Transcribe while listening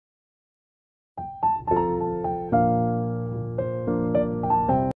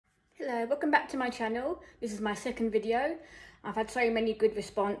welcome back to my channel. This is my second video. I've had so many good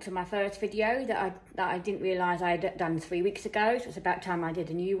response to my first video that I didn't realise I had done 3 weeks ago, so it's about time I did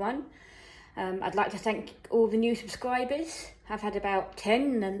a new one. I'd like to thank all the new subscribers. I've had about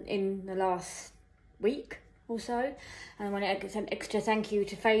 10 in the last week or so. And I want to give an extra thank you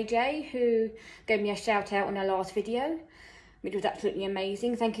to Faye J, who gave me a shout out on her last video, which was absolutely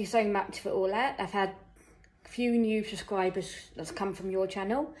amazing. Thank you so much for all that. I've had a few new subscribers that's come from your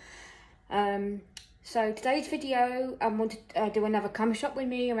channel. So today's video, I want to do another come shop with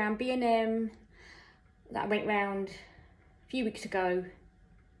me around B M that I went round a few weeks ago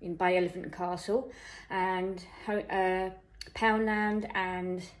by Elephant Castle, and Poundland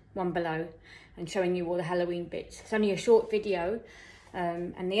and One Below, and showing you all the Halloween bits. It's only a short video,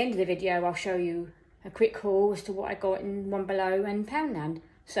 and at the end of the video I'll show you a quick haul as to what I got in One Below and Poundland.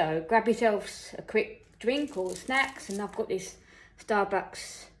 So grab yourselves a quick drink or snacks, and I've got this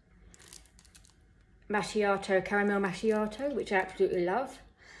Starbucks macchiato, caramel macchiato, which I absolutely love.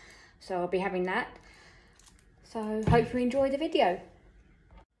 So I'll be having that. So hope you enjoy the video.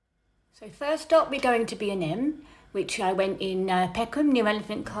 So first up we're going to B M, which I went in Peckham near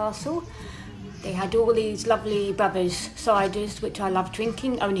Elephant Castle. They had all these lovely Brothers ciders, which I love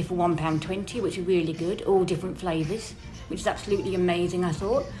drinking, only for £1.20, which are really good, all different flavours, which is absolutely amazing, I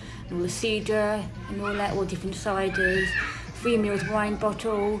thought. And all the cider and all that, all different ciders, 3 meals wine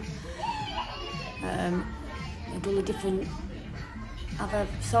bottle, and all the different other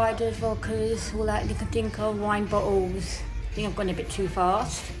ciders, vodkas, all that you can think of, wine bottles. I think I've gone a bit too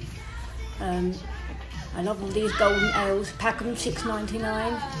fast. I love all these golden ales, pack them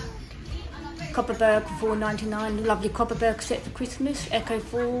 $6.99. Copperberg for $4.99, lovely Copperberg set for Christmas, Echo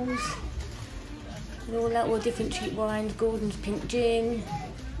Falls, and all that, all different cheap wines, Gordon's Pink Gin,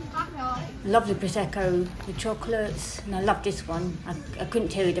 lovely Prosecco with chocolates, and I love this one. I couldn't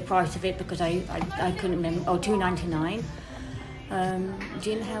tell you the price of it because I couldn't remember. Oh, $2.99.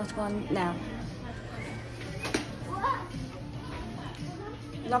 Gin House one. Now,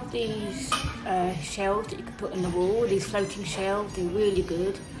 love these shelves that you can put on the wall, these floating shelves, they're really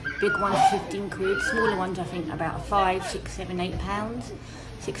good. Big ones 15 quid, smaller ones I think about £5, £6, £7, £8.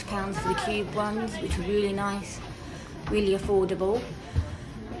 £6 for the cube ones, which are really nice, really affordable.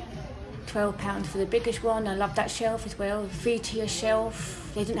 £12 for the biggest one. I love that shelf as well, 3-tier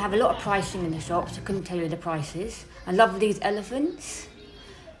shelf. They didn't have a lot of pricing in the shops, I couldn't tell you the prices. I love these elephants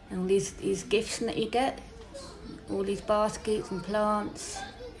and all these gifts that you get, all these baskets and plants.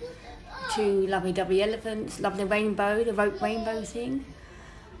 2 lovely elephants, love the rainbow, the rope rainbow thing.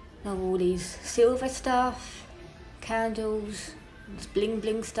 Love all these silver stuff, candles, this bling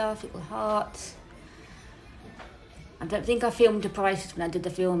bling stuff, little hearts. I don't think I filmed the prices when I did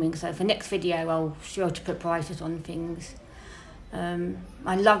the filming, so for next video I'll sure to put prices on things.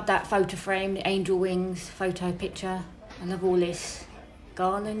 I love that photo frame, the angel wings photo picture. I love all this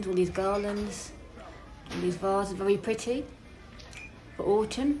garland, all these garlands, all these vases, very pretty for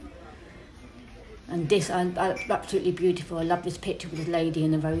autumn. And this, absolutely beautiful. I love this picture with the lady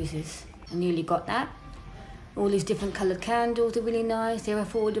and the roses. I nearly got that. All these different coloured candles are really nice. They're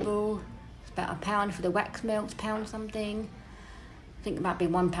affordable. It's about £1 for the wax melts, £1 something. I think it might be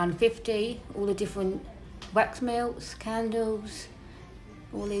 £1.50. All the different wax melts, candles,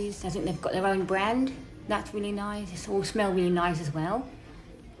 all these. I think they've got their own brand. That's really nice. It's all smell really nice as well.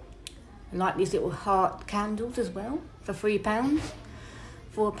 I like these little heart candles as well for £3.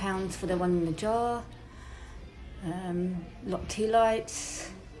 £4 for the one in the jar. Lot of tea lights,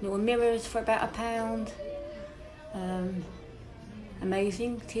 little mirrors for about £1.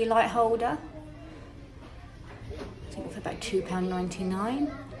 Amazing tea light holder. I think for about £2.99.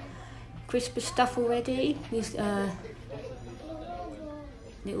 Christmas stuff already. These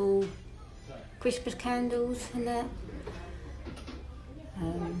little Christmas candles and that.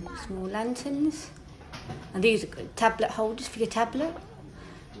 Small lanterns. And these are tablet holders for your tablet.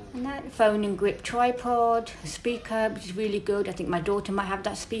 And that phone and grip tripod, a speaker, which is really good. I think my daughter might have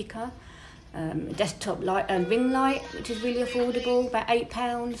that speaker. A desktop light, ring light, which is really affordable, about £8.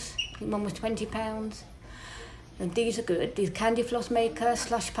 I think one was £20. And these are good. These candy floss maker,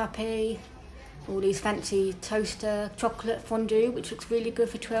 slush puppy, all these fancy toaster, chocolate fondue, which looks really good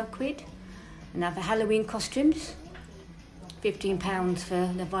for 12 quid. And now for Halloween costumes, £15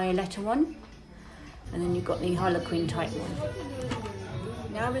 for the Violetta one. And then you've got the Harlequin type one.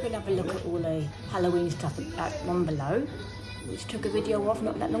 Now we're going to have a look at all the Halloween stuff at One Below, which took a video of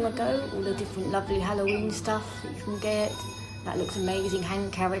not that long ago. All the different lovely Halloween stuff that you can get. That looks amazing,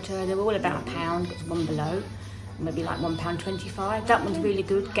 hand character. They're all about £1, it's One Below. Maybe like £1.25. That one's really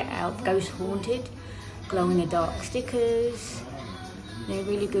good. Get Out, Ghost Haunted. Glow in the dark stickers. They're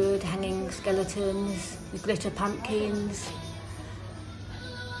really good. Hanging skeletons, the glitter pumpkins,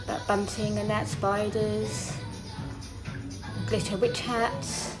 that bunting and that, spiders, glitter witch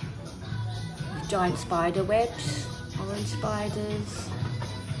hats, giant spider webs, orange spiders.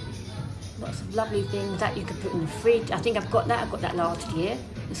 Lots of lovely things that you could put in the fridge. I think I've got that last year.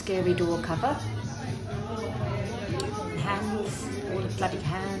 The scary door cover. Hands, all the bloody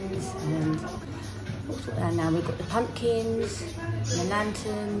hands, and now we've got the pumpkins, and the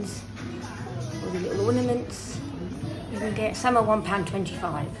lanterns, all the little ornaments. You can get some are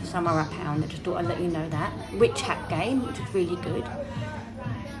 £1.25, some are £1. I just thought I'd let you know that. Witch hat game, which is really good.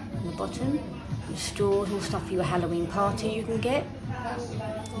 On the bottom, the straws, all stuff for your Halloween party you can get.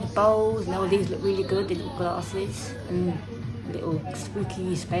 The bowls, and all these look really good, the little glasses and little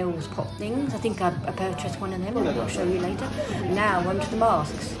spooky spells pop things. I think I purchased one of them, I'll show you later. Now onto the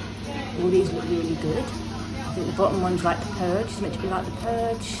masks. All these look really good. I think the bottom one's like the Purge, it's meant to be like the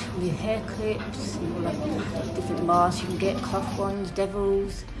Purge, with your hair clips, and all like different masks you can get, cloth ones,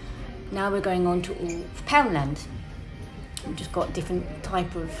 devils. Now we're going on to all Poundland. We've just got different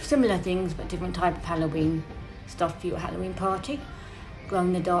type of, similar things, but different type of Halloween stuff for your Halloween party.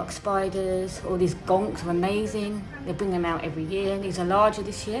 Glow-in-the-dark spiders, all these gonks are amazing. They bring them out every year. These are larger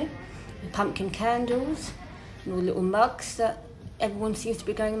this year. The pumpkin candles, and all the little mugs that everyone seems to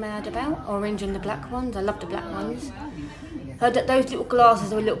be going mad about. Orange and the black ones. I love the black ones. Heard that those little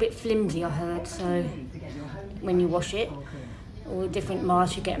glasses are a little bit flimsy, I heard, so when you wash it. All the different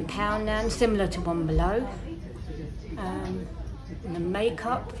masks you get in Poundland, similar to One Below. And the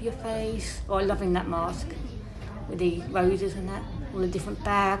makeup for your face. Oh, I'm loving that mask with the roses and that. All the different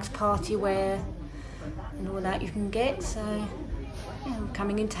bags, party wear, and all that you can get. So, yeah, we're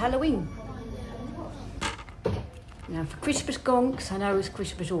coming into Halloween. Now for Christmas gonks, I know it's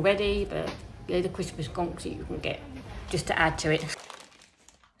Christmas already, but yeah, the Christmas gonks that you can get, just to add to it.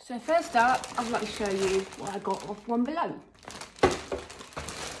 So first up, I'd like to show you what I got off One Below.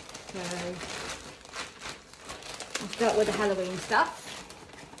 So, I'll start with the Halloween stuff.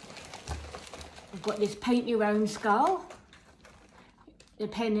 I've got this paint your own skull. The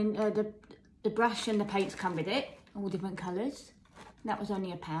pen and the brush and the paints come with it, all different colours. That was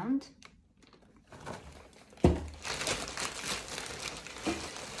only £1.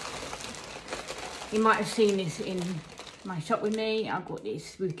 You might have seen this in my shop with me. I've got this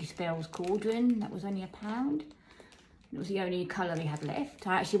Spooky Spells cauldron. That was only £1. It was the only colour they had left.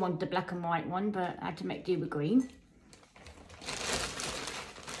 I actually wanted the black and white one, but I had to make do with green.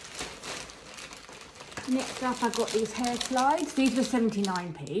 Next up, I got these hair slides. These were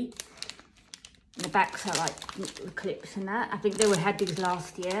 79p. And the backs are like the clips and that. I think they had these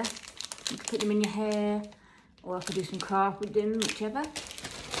last year. You could put them in your hair, or I could do some craft with them, whichever.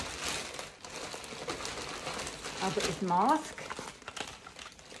 I've got this mask,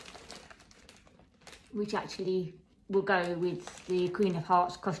 which actually will go with the Queen of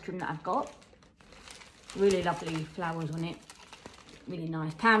Hearts costume that I've got. Really lovely flowers on it. Really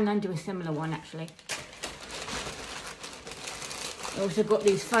nice. Poundland do a similar one actually. I also got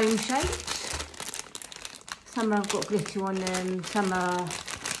these foam shapes. Some have got glitter on them, some are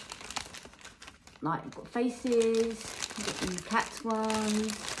like got faces. I've got some cats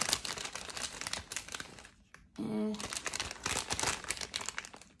ones.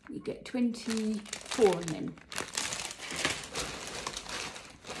 You get 24 of them.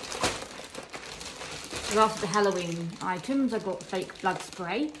 So after the Halloween items, I got fake blood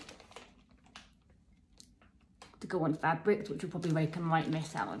spray to go on fabrics, which will probably make a white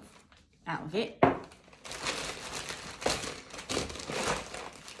mess out of it.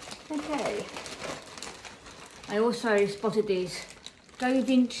 Okay. I also spotted this Da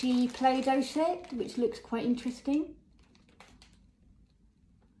Vinci Play-Doh set, which looks quite interesting.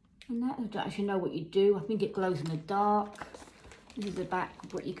 And that, I don't actually know what you do. I think it glows in the dark. This is the back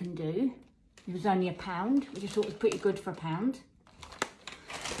of what you can do. It was only £1, which I thought was pretty good for £1.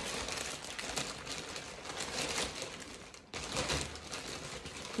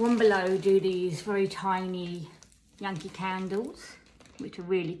 One Below do these very tiny Yankee candles, which are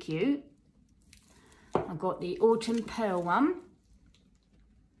really cute. I've got the Autumn Pearl one.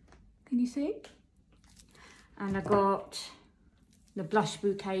 Can you see? And I got the Blush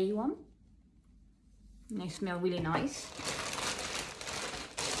Bouquet one. And they smell really nice.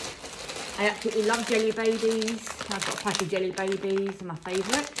 I absolutely love Jelly Babies. I've got a pack of Jelly Babies, they're my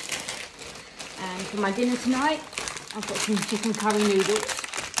favourite. And for my dinner tonight, I've got some chicken curry noodles,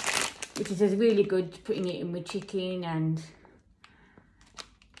 which is really good, putting it in with chicken and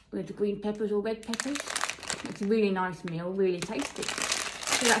with the green peppers or red peppers. It's a really nice meal, really tasty.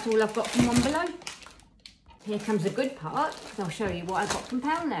 So that's all I've got from One Below. Here comes the good part, because I'll show you what I got from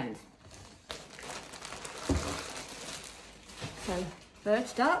Poundland. So,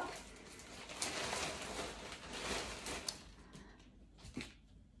 first up,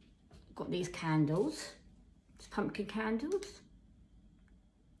 got these candles. It's pumpkin candles,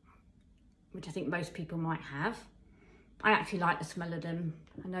 which I think most people might have. I actually like the smell of them.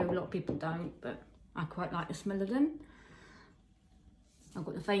 I know a lot of people don't, but I quite like the smell of them. I've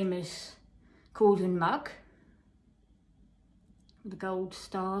got the famous cauldron mug with the gold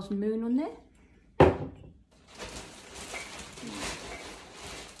stars and moon on there.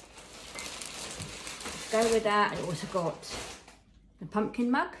 Go with that, I also got the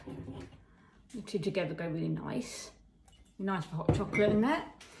pumpkin mug. The two together go really nice. Nice for hot chocolate and that.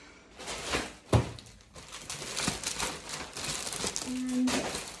 And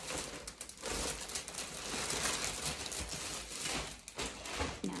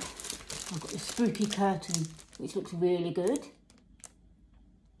now I've got the spooky curtain, which looks really good.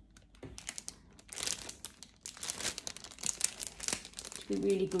 Be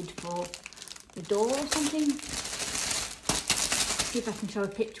really good for the door or something. See if I can show a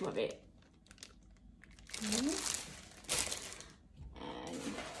picture of it. And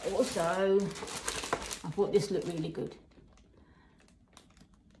also, I thought this looked really good.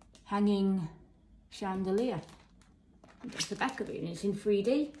 Hanging chandelier. That's the back of it, and it's in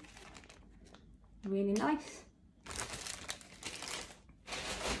 3D. Really nice.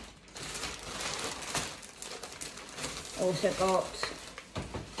 Also got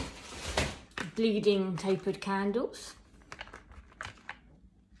bleeding tapered candles.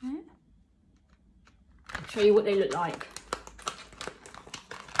 Yeah. I'll show you what they look like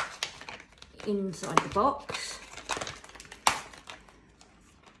inside the box.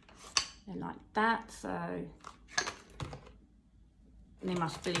 They're like that, so they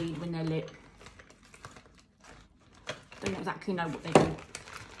must bleed when they're lit. Don't exactly know what they do.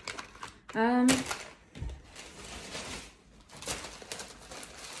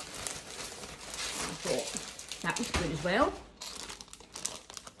 That was good as well.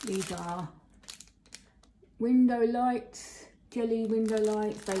 These are window lights, jelly window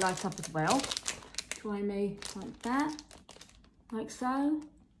lights. They light up as well. Try me like that, like so.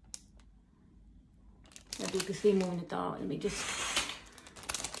 So you can see more in the dark. Let me just.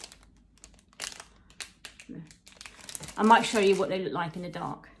 I might show you what they look like in the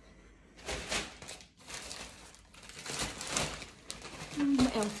dark.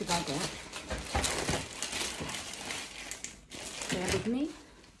 What else did I get? Bear with me.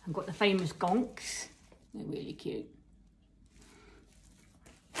 I've got the famous gonks. They're really cute.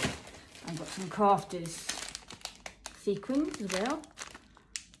 I've got some crafters sequins as well.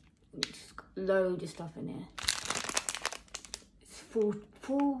 It's got loads of stuff in there. It's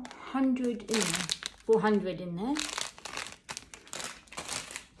 400 in there. 400 in there.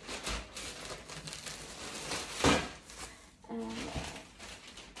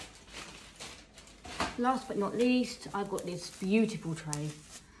 Last but not least, I've got this beautiful tray.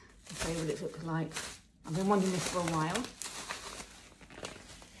 I'll show you what it looks like. I've been wanting this for a while.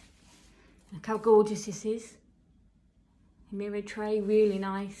 Look how gorgeous this is. A mirror tray, really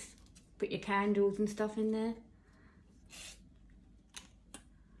nice. Put your candles and stuff in there.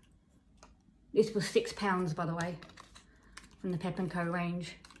 This was £6, by the way, from the Pep & Co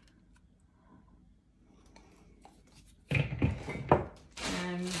range.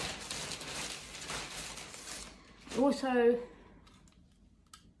 Also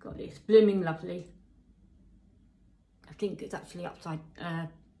got this blooming lovely. I think it's actually upside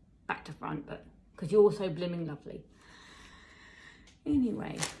back to front, but because you're also blooming lovely.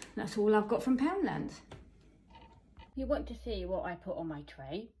 Anyway, that's all I've got from Poundland. You want to see what I put on my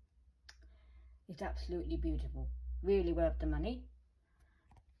tray? It's absolutely beautiful, really worth the money.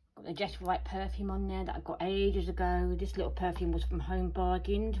 Got the Just Right perfume on there that I got ages ago. This little perfume was from Home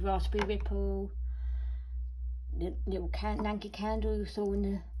Bargains, Raspberry Ripple. The little Yankee candle you saw in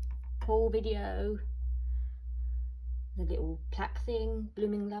the haul video. The little plaque thing,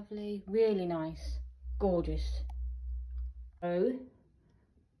 blooming lovely, really nice, gorgeous. So,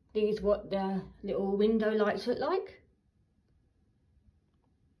 these are what the little window lights look like.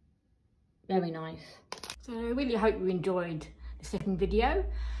 Very nice. So I really hope you enjoyed the second video.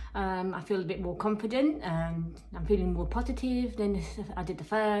 I feel a bit more confident and I'm feeling more positive than I did the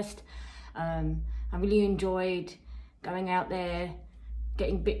first. I really enjoyed going out there,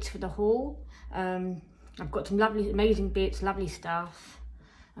 getting bits for the haul. I've got some lovely, amazing bits, lovely stuff.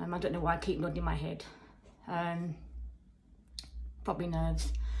 I don't know why I keep nodding my head. Probably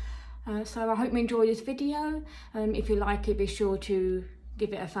nerves. So I hope you enjoy this video. If you like it, be sure to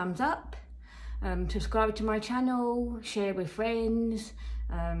give it a thumbs up. Subscribe to my channel, share with friends,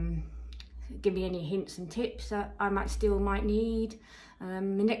 give me any hints and tips that I might need. The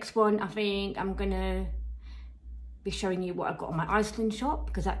next one, I think I'm gonna be showing you what I've got on my Iceland shop,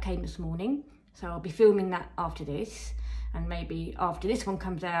 because that came this morning. So I'll be filming that after this, and maybe after this one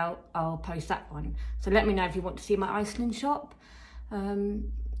comes out, I'll post that one. So let me know if you want to see my Iceland shop.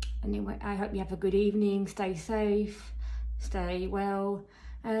 Anyway, I hope you have a good evening, stay safe, stay well,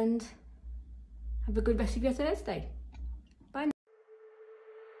 and have a good rest of your Thursday.